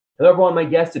Hello, everyone. My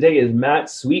guest today is Matt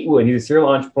Sweetwood. He's a serial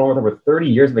entrepreneur with over 30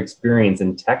 years of experience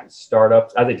in tech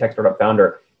startups as a tech startup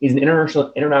founder. He's an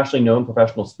internationally known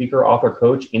professional speaker, author,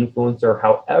 coach, influencer.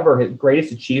 However, his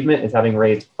greatest achievement is having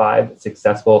raised 5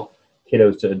 successful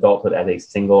kiddos to adulthood as a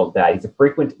single dad. He's a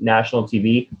frequent national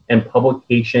TV and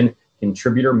publication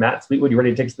contributor. Matt Sweetwood, you ready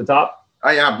to take us to the top?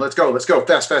 I am. Let's go. Let's go.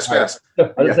 Fast. So I was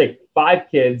going to say 5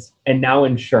 kids and now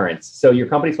insurance. So your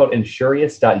company's called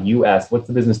Insurious.us. What's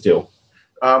the business do?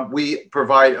 We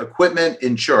provide equipment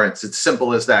insurance. It's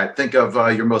simple as that. Think of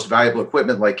your most valuable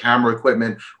equipment like camera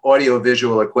equipment, audio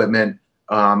visual equipment,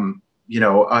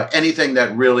 anything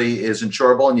that really is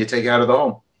insurable and you take it out of the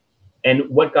home. And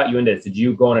what got you into this? Did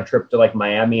you go on a trip to like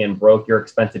Miami and broke your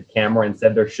expensive camera and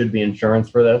said there should be insurance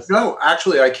for this? No,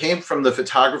 actually, I came from the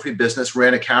photography business,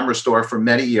 ran a camera store for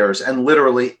many years, and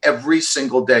literally every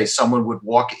single day someone would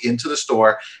walk into the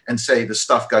store and say the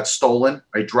stuff got stolen.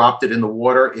 I dropped it in the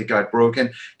water. It got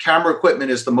broken. Camera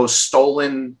equipment is the most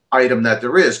stolen item that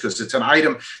there is because it's an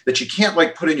item that you can't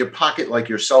like put in your pocket like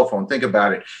your cell phone. Think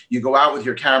about it. You go out with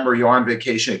your camera, you're on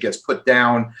vacation, it gets put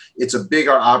down. It's a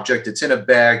bigger object. It's in a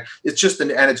bag. It's just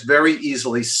and it's very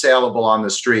easily saleable on the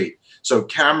street. So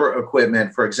camera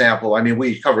equipment, for example, I mean,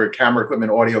 we cover camera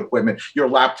equipment, audio equipment, your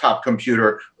laptop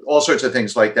computer, all sorts of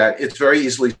things like that. It's very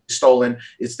easily stolen.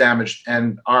 It's damaged.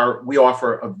 And we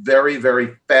offer a very,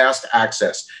 very fast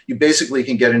access. You basically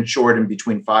can get insured in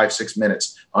between 5-6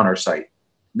 minutes on our site.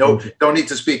 No, don't need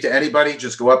to speak to anybody.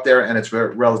 Just go up there and it's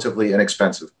relatively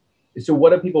inexpensive. So what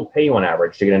do people pay you on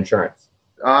average to get insurance?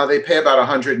 They pay about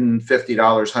 $150,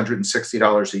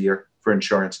 $160 a year for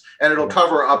insurance. And it'll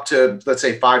cover up to, let's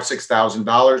say, $5,000,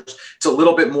 $6,000. It's a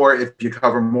little bit more if you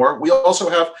cover more. We also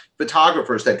have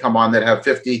photographers that come on that have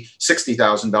 $50,000,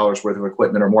 $60,000 worth of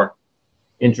equipment or more.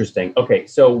 Interesting. Okay,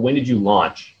 so when did you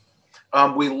launch?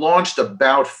 We launched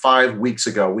about 5 weeks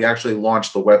ago. We actually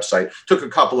launched the website. Took a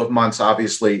couple of months,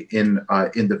 obviously, in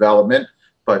development,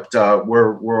 but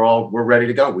we're ready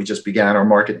to go. We just began our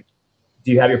marketing.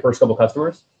 Do you have your first couple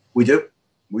customers? We do.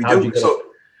 We do. So,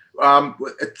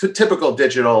 typical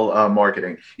digital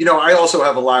marketing. I also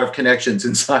have a lot of connections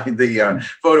inside the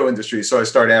photo industry. So I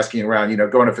started asking around,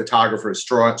 going to photographers,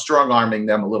 strong arming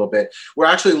them a little bit. We're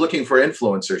actually looking for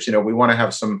influencers. We want to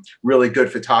have some really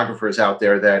good photographers out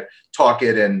there that talk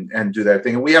it and do that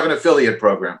thing. And we have an affiliate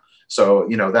program. So,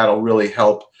 that'll really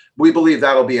help. We believe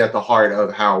that'll be at the heart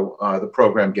of how the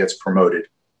program gets promoted.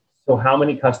 So how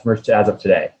many customers as of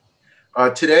today?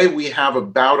 Today, we have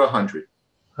about 100.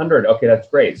 100. Okay, that's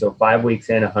great. So 5 weeks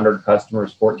in, 100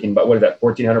 customers, but what is that?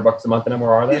 $1,400 a month in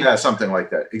MRR then? Yeah, something like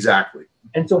that. Exactly.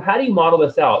 And so how do you model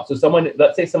this out? So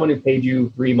let's say someone who paid you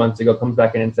 3 months ago comes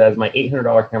back in and says, my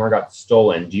 $800 camera got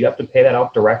stolen. Do you have to pay that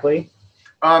out directly?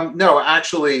 No,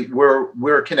 actually,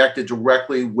 we're connected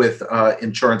directly with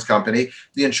insurance company.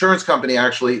 The insurance company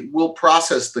actually will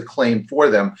process the claim for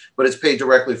them, but it's paid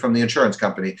directly from the insurance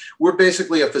company. We're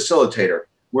basically a facilitator.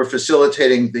 We're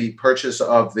facilitating the purchase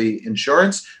of the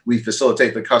insurance. We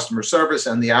facilitate the customer service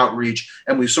and the outreach,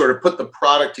 and we sort of put the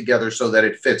product together so that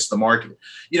it fits the market.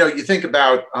 You think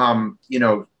about,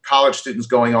 college students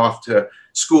going off to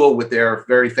school with their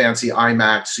very fancy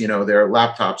iMacs, their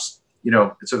laptops.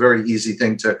 It's a very easy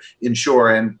thing to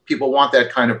insure, and people want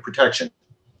that kind of protection.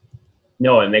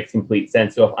 No, it makes complete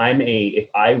sense. So if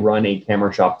I run a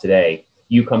camera shop today,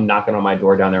 you come knocking on my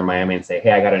door down there in Miami and say,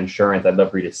 hey, I got insurance. I'd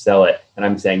love for you to sell it. And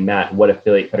I'm saying, Matt, what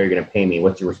affiliate cut are you going to pay me?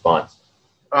 What's your response?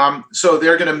 So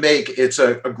they're going to it's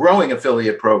a growing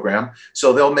affiliate program.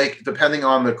 So they'll make, depending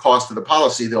on the cost of the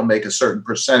policy, they'll make a certain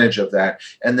percentage of that.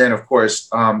 And then, of course,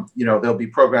 there'll be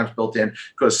programs built in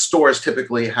because stores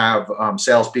typically have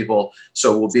salespeople.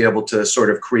 So we'll be able to sort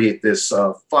of create this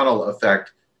funnel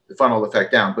effect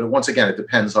down. But once again, it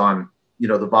depends on,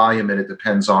 the volume, and it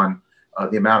depends on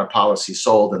the amount of policies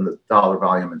sold and the dollar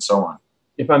volume and so on.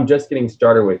 If I'm just getting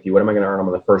started with you, what am I going to earn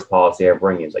on the first policy I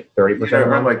bring you? It's like 30%? You're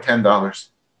earn like $10.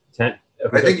 10?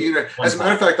 Okay. I think as a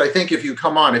matter of fact, I think if you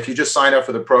come on, if you just sign up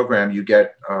for the program, you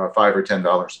get $5 or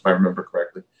 $10, if I remember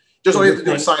correctly. Just all you have to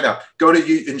do is sign up. Go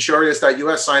to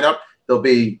Insurious.us, sign up. There'll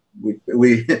be,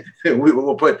 we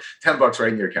will put $10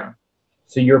 right in your account.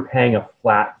 So you're paying a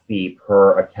flat fee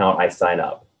per account I sign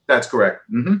up? That's correct.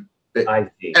 I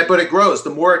see. But it grows.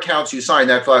 The more accounts you sign,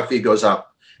 that flat fee goes up.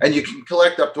 And you can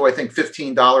collect up to, I think,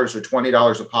 $15 or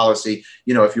 $20 a policy,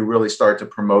 if you really start to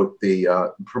promote the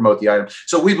item.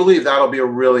 So we believe that'll be a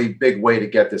really big way to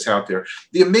get this out there.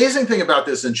 The amazing thing about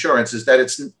this insurance is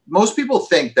that most people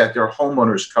think that their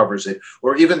homeowners covers it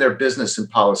or even their business and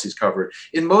policies cover it.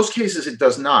 In most cases, it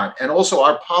does not. And also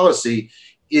our policy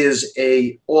is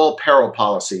a all peril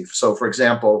policy. So for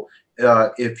example,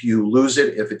 if you lose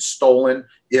it, if it's stolen,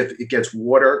 if it gets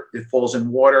water, it falls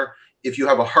in water. If you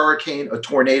have a hurricane, a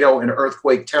tornado, an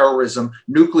earthquake, terrorism,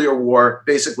 nuclear war,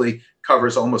 basically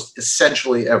covers almost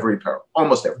essentially every peril,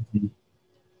 almost every.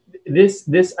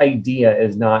 This idea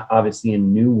is not obviously a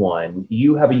new one.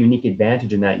 You have a unique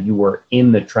advantage in that you were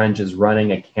in the trenches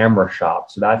running a camera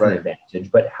shop, so that's an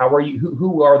advantage. But how are you?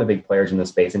 Who are the big players in this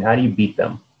space, and how do you beat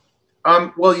them?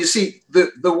 Well, you see,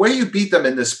 the way you beat them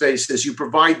in this space is you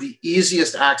provide the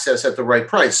easiest access at the right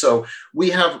price. So we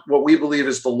have what we believe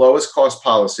is the lowest cost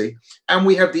policy, and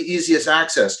we have the easiest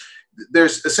access.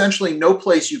 There's essentially no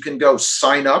place you can go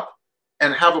sign up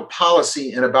and have a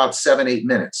policy in about 7-8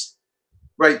 minutes.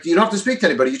 Right? You don't have to speak to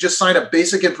anybody. You just sign up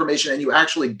basic information and you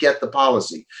actually get the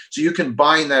policy. So you can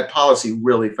bind that policy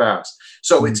really fast.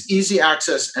 So it's easy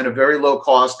access and a very low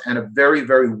cost and a very,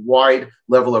 very wide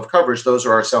level of coverage. Those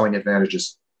are our selling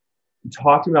advantages.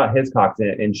 Talking about Hiscox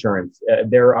Insurance,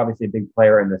 they're obviously a big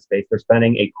player in this space. They're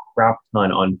spending a crap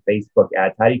ton on Facebook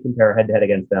ads. How do you compare head to head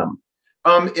against them?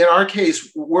 In our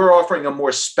case, we're offering a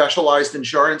more specialized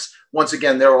insurance. Once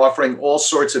again, they're offering all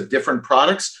sorts of different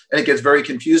products, and it gets very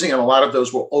confusing, and a lot of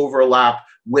those will overlap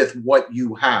with what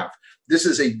you have. This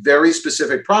is a very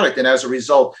specific product, and as a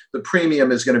result, the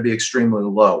premium is going to be extremely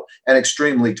low and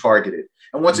extremely targeted.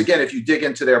 And once again, if you dig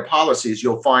into their policies,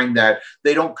 you'll find that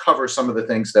they don't cover some of the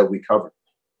things that we cover.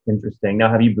 Interesting.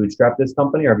 Now, have you bootstrapped this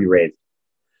company or have you raised?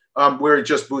 We're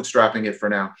just bootstrapping it for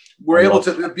now. We're able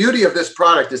to, the beauty of this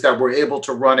product is that we're able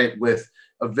to run it with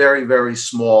a very, very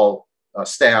small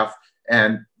staff.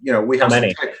 And, you know, we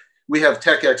have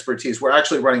tech expertise. We're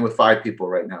actually running with 5 people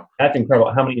right now. That's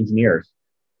incredible. How many engineers?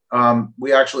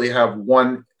 We actually have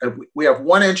one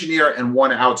engineer and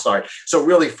 1 outside. So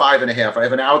really 5.5. I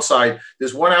have an outside,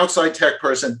 there's 1 outside tech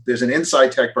person. There's an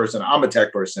inside tech person. I'm a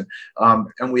tech person. And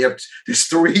there's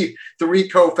three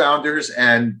co-founders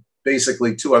and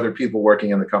basically 2 other people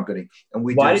working in the company. And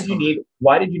why did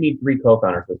you need 3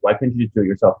 co-founders? Why couldn't you just do it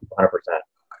yourself 100%?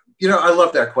 You know, I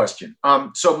love that question.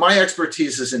 So my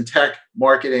expertise is in tech,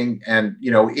 marketing, and,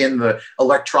 you know, in the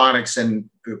electronics and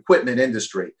equipment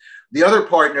industry. The other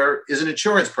partner is an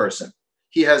insurance person.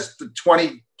 He has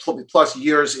 20 plus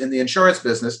years in the insurance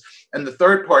business. And the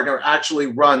third partner actually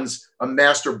runs a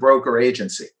master broker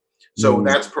agency. So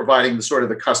that's providing the sort of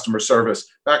the customer service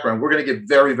background. We're going to give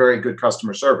very, very good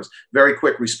customer service, very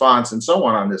quick response, and so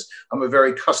on this. I'm a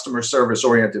very customer service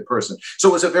oriented person. So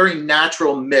it was a very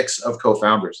natural mix of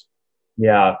co-founders.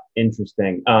 Yeah,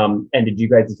 interesting. And did you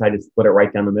guys decide to split it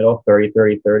right down the middle, 30,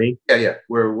 30, 30? Yeah.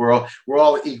 We're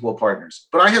all equal partners.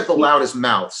 But I have the loudest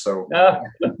mouth, so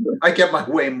I get my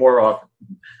way more often.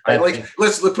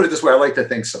 Let's put it this way. I like to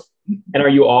think so. And are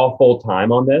you all full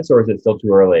time on this, or is it still too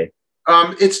early?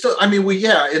 It's still, I mean,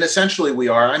 and essentially we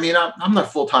are. I mean, I'm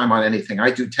not full-time on anything. I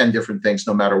do 10 different things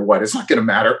no matter what. It's not going to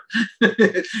matter.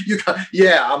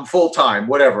 I'm full-time,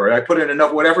 whatever. I put in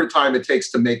enough, whatever time it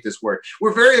takes to make this work.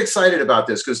 We're very excited about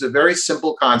this because it's a very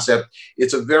simple concept.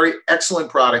 It's a very excellent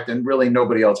product and really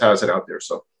nobody else has it out there.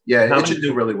 So yeah, it should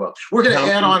do really well. We're going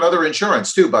to add on other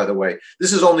insurance too, by the way.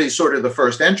 This is only sort of the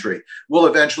first entry. We'll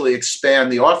eventually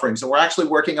expand the offerings, and we're actually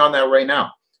working on that right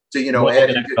now. So, you know, what will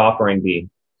the next offering be?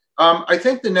 I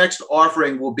think the next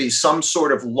offering will be some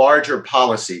sort of larger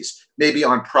policies, maybe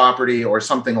on property or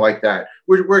something like that.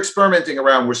 We're experimenting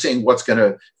around. We're seeing what's going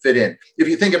to fit in. If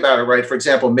you think about it, right, for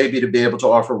example, maybe to be able to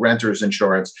offer renters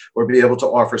insurance or be able to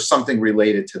offer something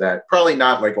related to that. Probably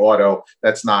not like auto.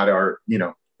 That's not our, you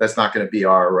know, that's not going to be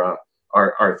our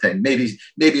thing.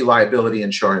 Maybe liability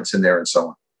insurance in there and so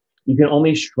on. You can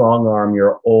only strong arm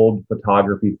your old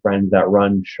photography friends that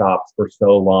run shops for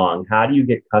so long. How do you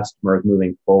get customers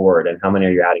moving forward, and how many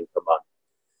are you adding per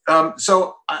month?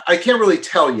 So I can't really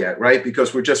tell yet, right?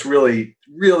 Because we're just really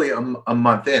a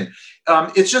month in.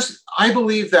 It's just, I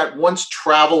believe that once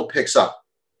travel picks up,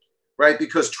 right?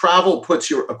 Because travel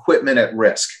puts your equipment at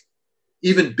risk,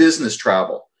 even business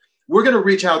travel. We're going to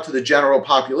reach out to the general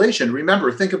population.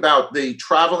 Remember, think about the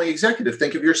traveling executive.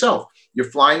 Think of yourself. You're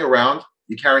flying around.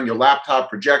 You're carrying your laptop,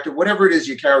 projector, whatever it is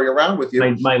you carry around with you.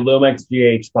 My Lumix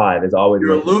GH5 is always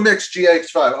your Lumix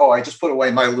GH5. Oh, I just put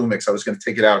away my Lumix. I was going to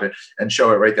take it out and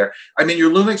show it right there. I mean,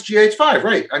 your Lumix GH5,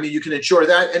 right? I mean, you can insure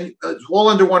that, and it's all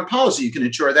under one policy. You can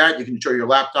insure that. You can insure your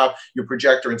laptop, your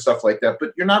projector, and stuff like that.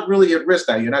 But you're not really at risk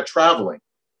now. You're not traveling.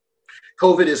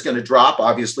 COVID is going to drop,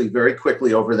 obviously, very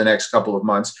quickly over the next couple of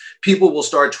months. People will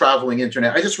start traveling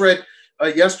internet. I just read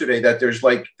yesterday that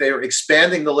they're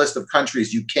expanding the list of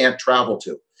countries you can't travel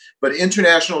to, but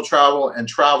international travel and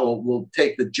travel will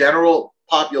take the general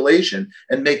population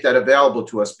and make that available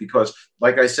to us because,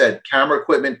 like I said, camera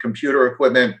equipment, computer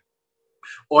equipment,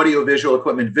 audio, visual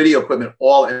equipment, video equipment,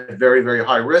 all at very, very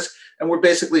high risk. And we're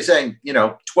basically saying, you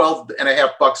know,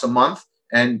 $12.50 a month,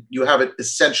 and you have it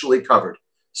essentially covered.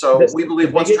 So we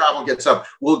believe once travel gets up,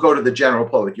 we'll go to the general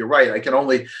public. You're right. We can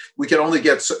only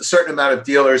get a certain amount of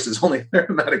dealers. There's only a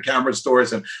certain amount of camera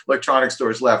stores and electronic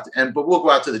stores left. But we'll go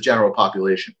out to the general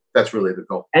population. That's really the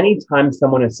goal. Anytime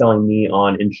someone is selling me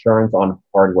on insurance on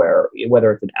hardware,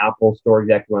 whether it's an Apple store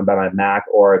executive when I buy my Mac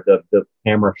or the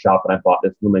camera shop that I bought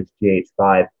this Lumix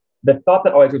GH5, the thought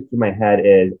that always goes through my head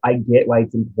is, I get why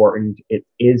it's important. It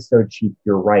is so cheap.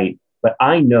 You're right. But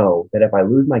I know that if I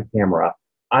lose my camera,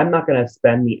 I'm not going to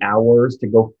spend the hours to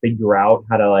go figure out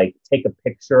how to like take a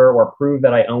picture or prove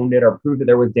that I owned it or prove that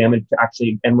there was damage to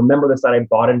actually, and remember this, that I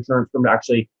bought insurance from to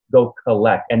actually go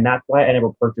collect. And that's why I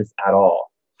never purchased at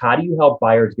all. How do you help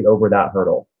buyers get over that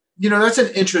hurdle? You know, that's an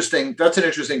interesting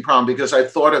problem, because I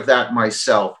thought of that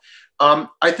myself.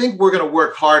 I think we're going to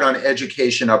work hard on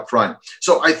education up front.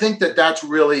 So I think that that's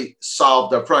really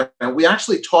solved up front. And we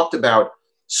actually talked about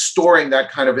storing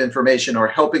that kind of information or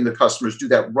helping the customers do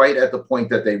that right at the point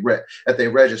that they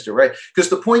register, right? Because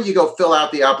the point you go fill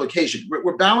out the application,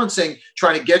 we're balancing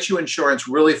trying to get you insurance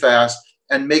really fast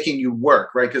and making you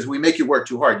work, right? Because we make you work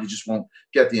too hard, you just won't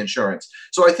get the insurance.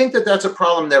 So I think that that's a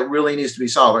problem that really needs to be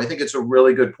solved. I think it's a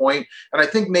really good point. And I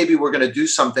think maybe we're going to do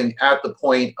something at the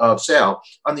point of sale.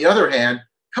 On the other hand,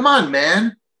 come on,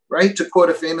 man, right? To quote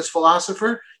a famous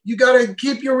philosopher, you got to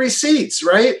keep your receipts,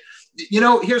 right? You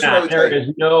know, here's what I would tell you. There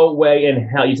is no way in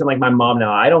hell. You sound like my mom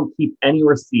now. I don't keep any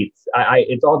receipts.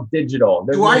 It's all digital.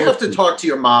 Do I have to talk to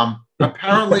your mom?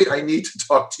 Apparently, I need to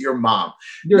talk to your mom.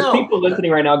 There's people listening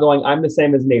right now going, I'm the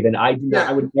same as Nathan. I do not.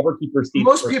 I would never keep receipts.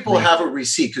 Most people have a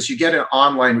receipt because you get an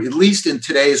online, at least in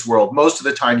today's world, most of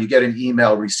the time you get an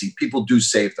email receipt. People do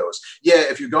save those. Yeah,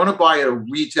 if you're going to buy at a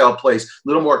retail place, a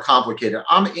little more complicated.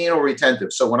 I'm anal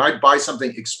retentive. So when I buy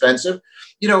something expensive,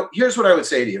 you know, here's what I would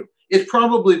say to you. It's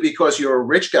probably because you're a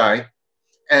rich guy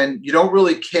and you don't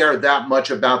really care that much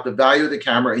about the value of the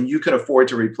camera and you can afford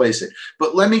to replace it.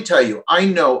 But let me tell you, I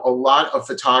know a lot of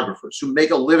photographers who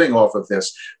make a living off of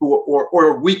this,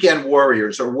 or weekend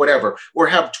warriors or whatever, or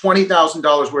have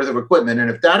 $20,000 worth of equipment.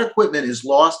 And if that equipment is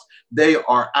lost, they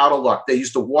are out of luck. They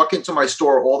used to walk into my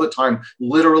store all the time,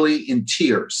 literally in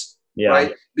tears. Yeah.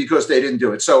 Right? Because they didn't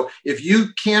do it. So if you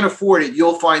can't afford it,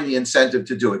 you'll find the incentive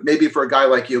to do it. Maybe for a guy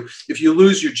like you, if you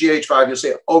lose your GH5, you'll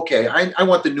say, okay, I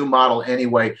want the new model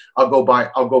anyway. I'll go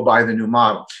buy the new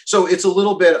model. So it's a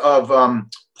little bit of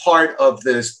part of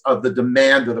the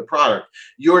demand of the product.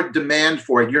 Your demand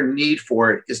for it, your need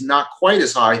for it is not quite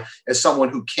as high as someone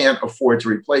who can't afford to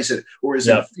replace it or is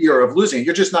in fear of losing it.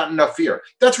 You're just not enough fear.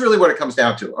 That's really what it comes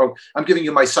down to. Oh, I'm giving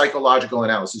you my psychological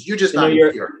analysis. You're just not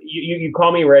in fear. You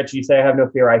call me rich. You say I have no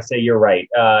fear. I say you're right.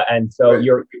 And so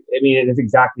right. I mean, it's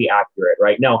exactly accurate,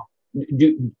 right? Now,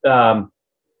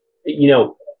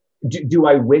 do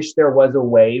I wish there was a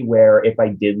way where if I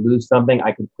did lose something,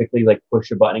 I could quickly like push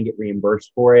a button and get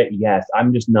reimbursed for it? Yes.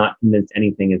 I'm just not convinced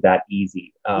anything is that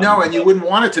easy. No, and you wouldn't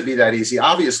want it to be that easy.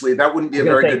 Obviously, that wouldn't be a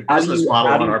very good business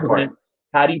model on our part.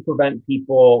 How do you prevent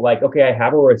people like, okay, I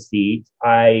have a receipt.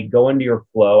 I go into your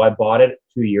flow. I bought it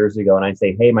 2 years ago and I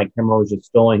say, hey, my camera was just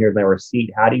stolen. Here's my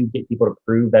receipt. How do you get people to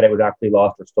prove that it was actually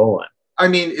lost or stolen? I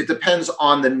mean, it depends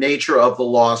on the nature of the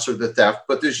loss or the theft,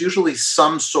 but there's usually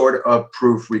some sort of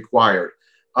proof required.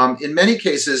 In many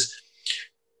cases,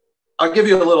 I'll give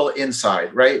you a little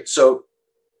insight, right? So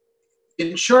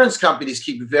insurance companies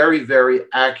keep very, very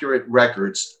accurate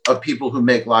records of people who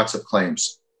make lots of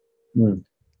claims.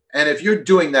 And if you're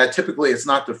doing that, typically it's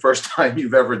not the first time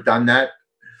you've ever done that.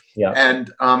 Yeah.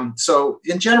 And so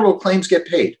in general, claims get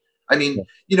paid. I mean,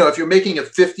 you know, if you're making a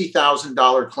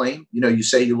 $50,000 claim, you know, you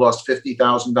say you lost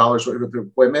 $50,000 worth of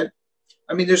equipment.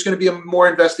 I mean, there's going to be a more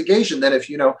investigation than if,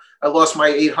 you know, I lost my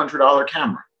 $800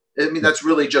 camera. I mean, that's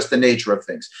really just the nature of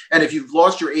things. And if you've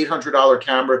lost your $800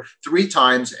 camera 3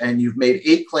 times and you've made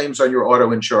 8 claims on your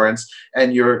auto insurance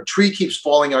and your tree keeps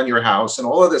falling on your house and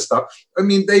all of this stuff, I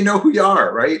mean, they know who you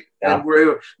are, right? Yeah. And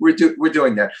we're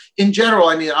doing that. In general,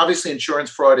 I mean, obviously insurance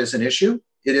fraud is an issue.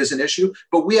 It is an issue,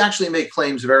 but we actually make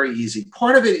claims very easy.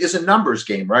 Part of it is a numbers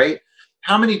game, right?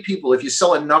 How many people, if you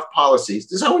sell enough policies,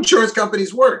 this is how insurance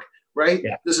companies work, right?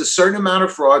 Yeah. There's a certain amount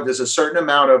of fraud. There's a certain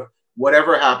amount of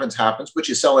whatever happens, but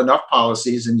you sell enough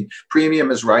policies and premium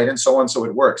is right and so on. So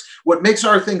it works. What makes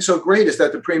our thing so great is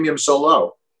that the premium's so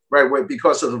low, right?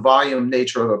 Because of the volume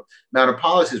nature of the amount of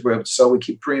policies we're able to sell, we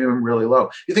keep premium really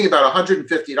low. You think about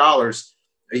 $150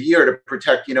 a year to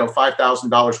protect, you know,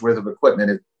 $5,000 worth of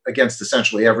equipment against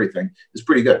essentially everything is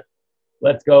pretty good.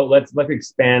 let's go. Let's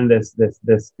expand this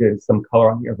some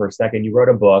color on here for a second. You wrote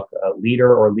a book,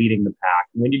 Leader or Leading the Pack.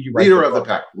 When did you write Leader of the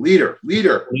Pack? Leader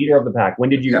of the Pack. When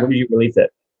did you release it?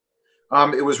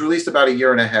 It was released about a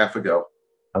year and a half ago.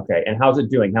 Okay, and how's it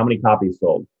doing? How many copies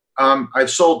sold? I've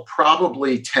sold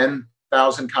probably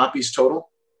 10,000 copies total.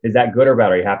 Is that good or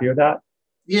bad? Are you happy with that?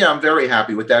 Yeah, I'm very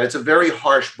happy with that. It's a very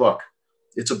harsh book.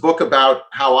 It's a book about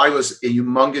how I was a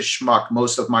humongous schmuck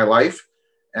most of my life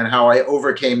and how I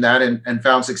overcame that and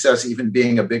found success even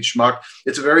being a big schmuck.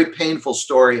 It's a very painful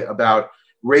story about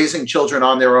raising children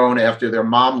on their own after their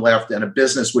mom left and a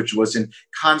business which was in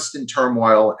constant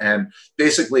turmoil. And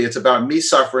basically it's about me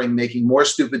suffering, making more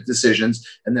stupid decisions,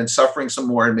 and then suffering some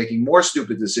more and making more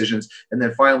stupid decisions. And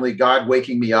then finally God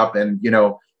waking me up and,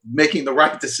 making the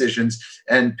right decisions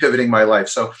and pivoting my life.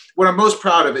 So what I'm most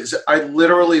proud of is I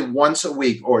literally once a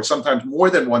week, or sometimes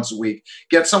more than once a week,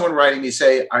 get someone writing me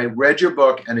say, I read your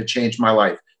book and it changed my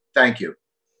life. Thank you.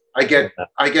 I get,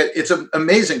 it's an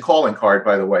amazing calling card,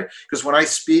 by the way, because when I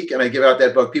speak and I give out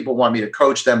that book, people want me to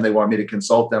coach them. They want me to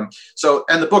consult them. So,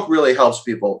 and the book really helps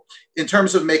people. In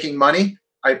terms of making money,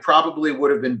 I probably would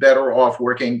have been better off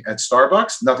working at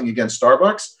Starbucks. Nothing against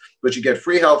Starbucks, but you get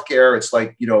free healthcare. It's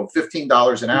like,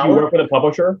 $15 an hour. Did you work with a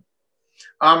publisher?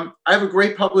 I have a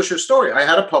great publisher story. I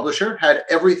had a publisher, had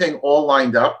everything all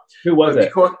lined up. Who was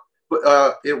it?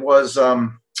 It was,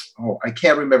 I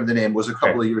can't remember the name. It was a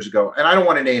couple of years ago. And I don't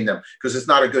want to name them because it's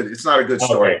not a good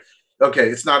story. Okay.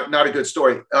 It's not a good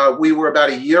story. We were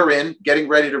about a year in getting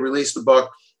ready to release the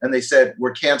book. And they said,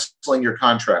 we're canceling your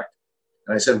contract.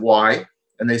 And I said, why?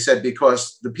 And they said,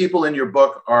 because the people in your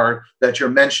book that you're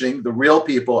mentioning, the real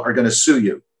people, are going to sue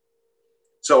you.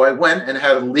 So I went and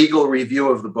had a legal review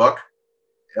of the book.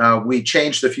 We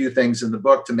changed a few things in the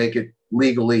book to make it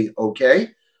legally okay.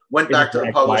 Went back to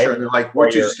the publisher and they're like, we're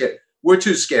too scared. We're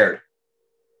too scared.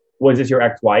 Was this your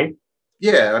ex-wife?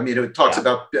 Yeah. I mean, it talks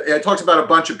about a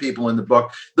bunch of people in the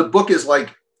book. The book is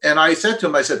like, and I said to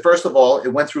him, first of all, it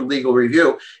went through legal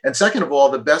review. And second of all,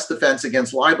 the best defense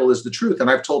against libel is the truth. And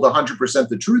I've told 100%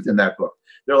 the truth in that book.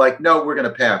 They're like, no, we're going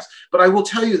to pass. But I will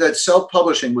tell you that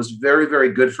self-publishing was very,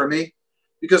 very good for me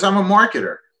because I'm a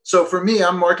marketer. So for me,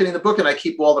 I'm marketing the book and I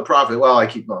keep all the profit. Well,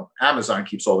 Amazon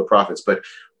keeps all the profits, but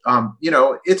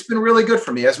it's been really good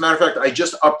for me. As a matter of fact, I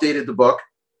just updated the book.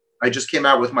 I just came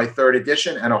out with my 3rd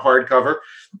edition and a hardcover.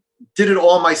 Did it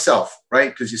all myself,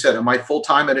 right? Because you said, am I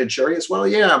full-time at Insurance? Well,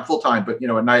 yeah, I'm full-time, but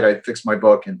at night I fixed my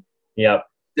book and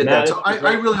did that. So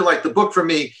I really like the book. For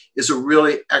me is a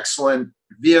really excellent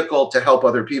vehicle to help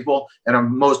other people. And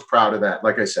I'm most proud of that.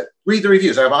 Like I said, read the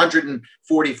reviews. I have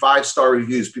 145-star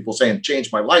reviews. People saying it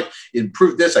changed my life, it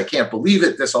improved this. I can't believe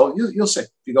it. You'll see if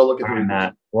you go look at the reviews.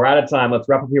 Matt, we're out of time. Let's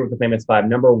wrap up here with the famous 5.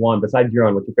 Number 1, besides your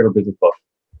own, what's your favorite business book?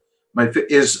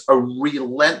 Is a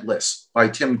Relentless by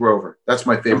Tim Grover. That's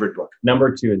my favorite book.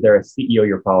 Number 2, is there a CEO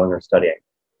you're following or studying?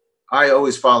 I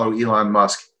always follow Elon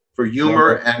Musk for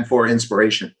humor and for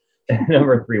inspiration.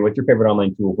 Number 3, what's your favorite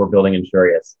online tool for building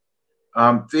Insurance?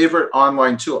 Favorite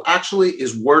online tool actually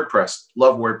is WordPress.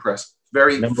 Love WordPress.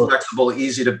 Very flexible,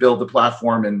 easy to build the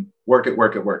platform and work it.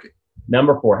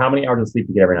 Number 4, how many hours of sleep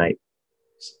do you get every night?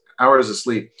 Hours of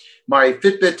sleep. My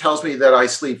Fitbit tells me that I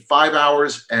sleep 5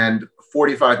 hours and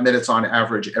 45 minutes on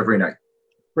average every night.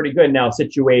 Pretty good. Now,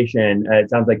 situation. It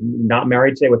sounds like you're not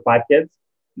married today with 5 kids?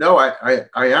 No, I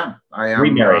am.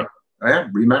 Remarried? I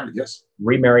am remarried, yes.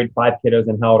 Remarried, 5 kiddos,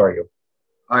 and how old are you?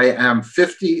 I am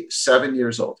 57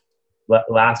 years old.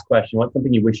 Last question. What's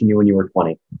something you wish you knew when you were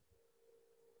 20?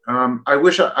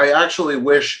 I actually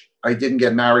wish I didn't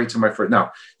get married to my first. No,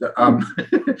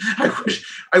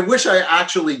 I wish I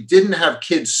actually didn't have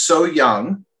kids so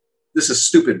young. This is a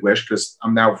stupid wish because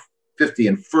I'm now 50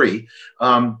 and free.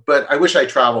 But I wish I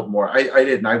traveled more. I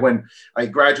didn't. I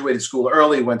graduated school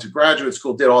early, went to graduate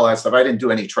school, did all that stuff. I didn't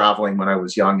do any traveling when I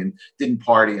was young and didn't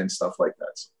party and stuff like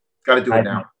that. So got to do it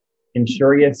now.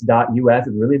 Insurious.us,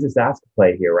 it really is a SaaS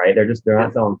play here, right? They're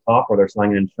not selling software, they're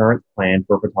selling an insurance plan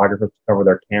for photographers to cover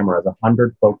their cameras.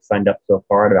 100 folks signed up so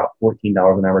far at about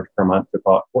 $14 on average per month, so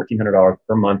call it $1,400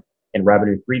 per month in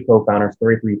revenue. 3 co-founders,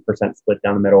 33% split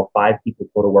down the middle, 5 people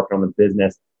total working on the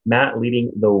business. Matt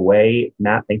leading the way.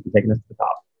 Matt, thanks for taking us to the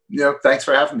top. Yeah, thanks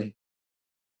for having me.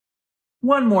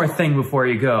 One more thing before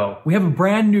you go. We have a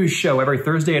brand new show every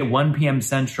Thursday at 1 p.m.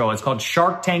 Central. It's called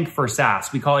Shark Tank for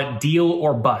SaaS. We call it Deal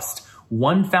or Bust.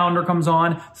 One founder comes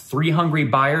on, 3 hungry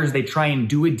buyers, they try and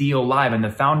do a deal live, and the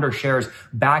founder shares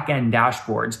back-end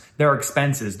dashboards, their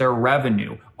expenses, their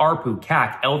revenue, ARPU,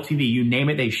 CAC, LTV, you name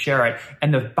it, they share it.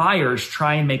 And the buyers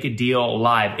try and make a deal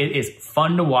live. It is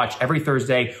fun to watch every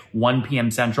Thursday, 1 p.m.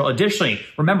 Central. Additionally,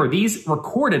 remember, these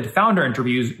recorded founder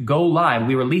interviews go live.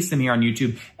 We release them here on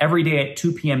YouTube every day at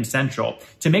 2 p.m. Central.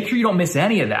 To make sure you don't miss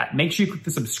any of that, make sure you click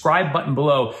the subscribe button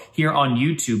below here on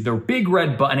YouTube, the big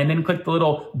red button, and then click the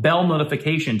little bell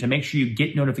notification to make sure you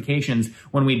get notifications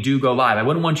when we do go live. I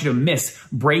wouldn't want you to miss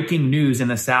breaking news in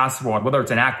the SaaS world, whether it's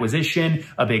an acquisition,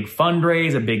 a big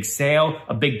fundraise, a big sale,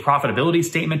 a big profitability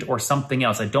statement, or something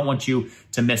else. I don't want you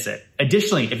to miss it.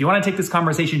 Additionally, if you want to take this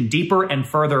conversation deeper and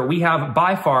further, we have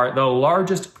by far the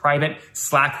largest private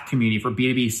Slack community for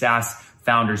B2B SaaS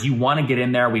founders. You want to get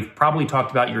in there. We've probably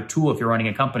talked about your tool if you're running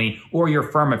a company or your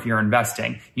firm if you're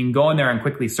investing. You can go in there and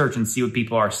quickly search and see what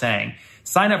people are saying.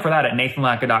 Sign up for that at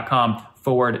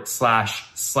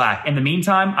nathanlatka.com/Slack. In the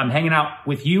meantime, I'm hanging out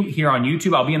with you here on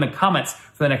YouTube. I'll be in the comments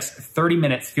for the next 30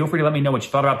 minutes. Feel free to let me know what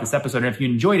you thought about this episode. And if you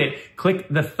enjoyed it, click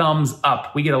the thumbs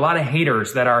up. We get a lot of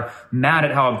haters that are mad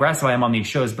at how aggressive I am on these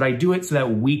shows, but I do it so that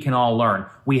we can all learn.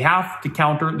 We have to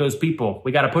counter those people.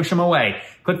 We got to push them away.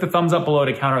 Click the thumbs up below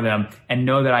to counter them and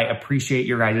know that I appreciate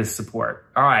your guys' support.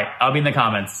 All right, I'll be in the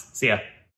comments. See ya.